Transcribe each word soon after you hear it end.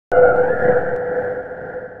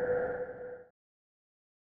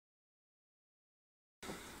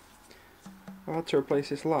I've had to replace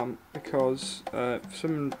this lamp because for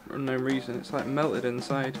some unknown reason it's like melted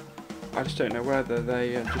inside. I just don't know whether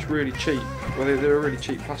they are just really cheap. Well, they're a really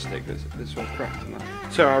cheap plastic that's all cracked and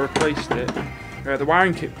that. So I replaced it. The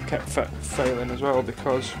wiring kit kept failing as well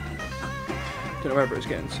because I don't know whether it's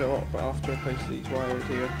getting so hot, but I'll have to replace these wires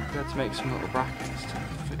here. I had to make some little brackets to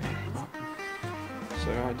fit in. So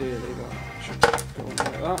ideally that should go on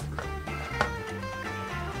like that.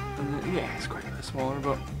 And then, yeah, it's quite a bit smaller,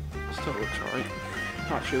 but still looks alright.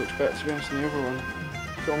 Actually looks better to be honest than the other one.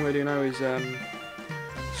 So what I'm going to do now is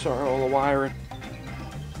sort out all the wiring.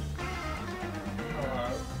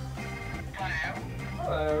 Hello.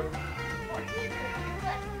 Hello. What are you doing?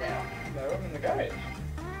 Now? No, I'm in the garage.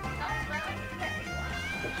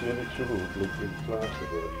 That's the only trouble with looking plastic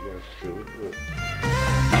where you go through it.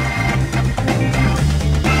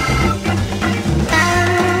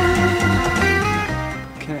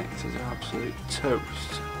 Connectors are absolute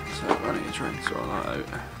toast, so I need to try and sort that out.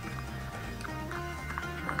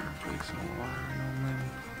 Try and replace all the wiring on them.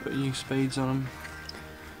 Put new spades on them.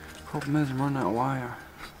 Problem is I'm running out of wire,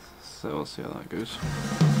 so we'll see how that goes.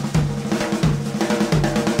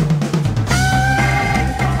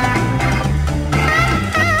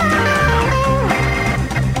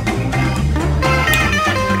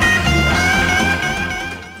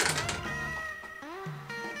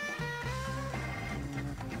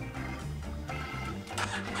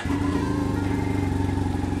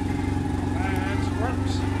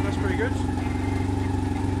 That's pretty good.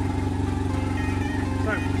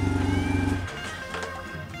 So,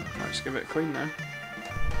 let's give it a clean now.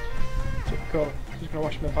 Cool. Just gonna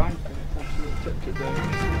wash my bike. Absolutely tipped it down.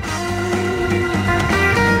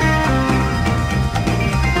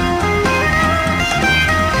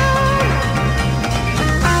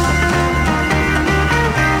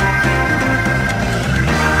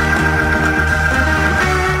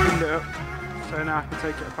 Cleaned it up. So now I can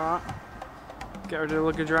take it apart. Get rid of the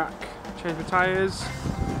luggage rack, change my tyres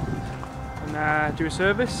and do a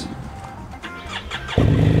service.